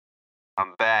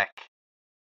I'm back.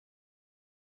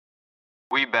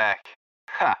 We back.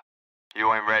 Ha!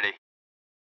 You ain't ready.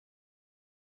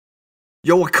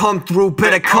 Yo, I come through,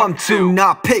 better come to.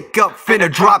 Nah, pick up,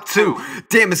 finna drop two.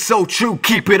 Damn, it's so true,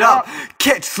 keep it up.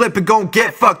 Catch slipping, gon'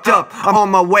 get fucked up. I'm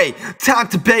on my way, time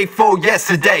to pay for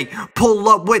yesterday. Pull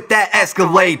up with that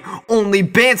Escalade, only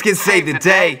bands can save the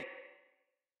day.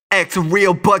 Acting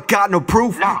real but got no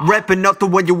proof. Reppin'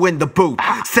 nothing when you in the booth.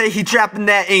 Say he trapping,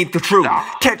 that ain't the truth.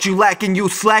 Catch you lacking, you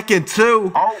slacking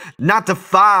too. Not the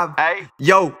 5.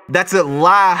 Yo, that's a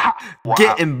lie.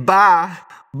 Getting by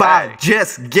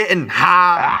just getting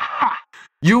high.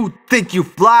 You think you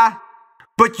fly,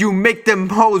 but you make them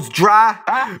hoes dry.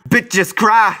 Bitches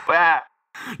cry.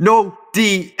 No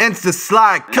D ends to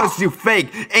slide, cause you fake,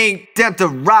 ain't down to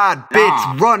ride.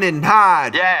 Bitch, run and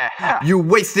hide. You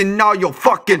wasting all your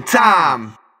fucking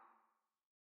time.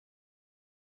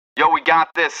 Yo, we got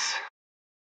this.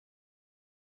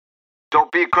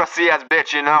 Don't be a crusty ass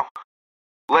bitch, you know.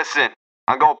 Listen,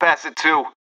 I'm gonna pass it too.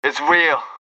 It's real.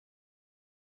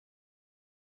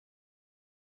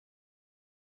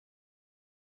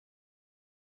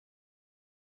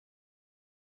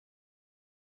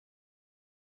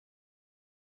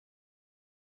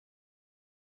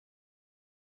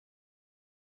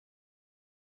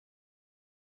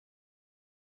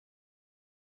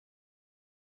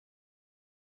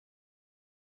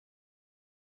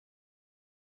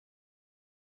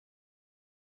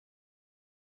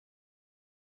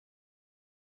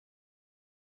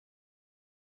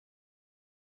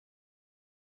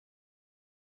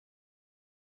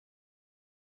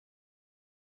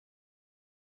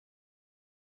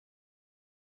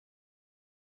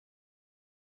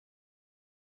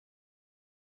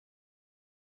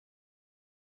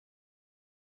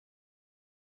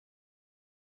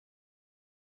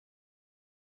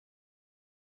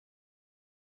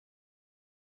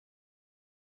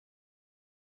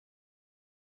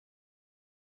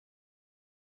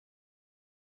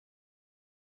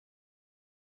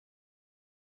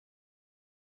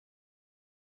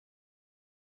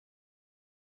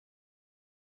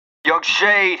 Young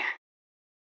Shade.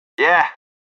 Yeah.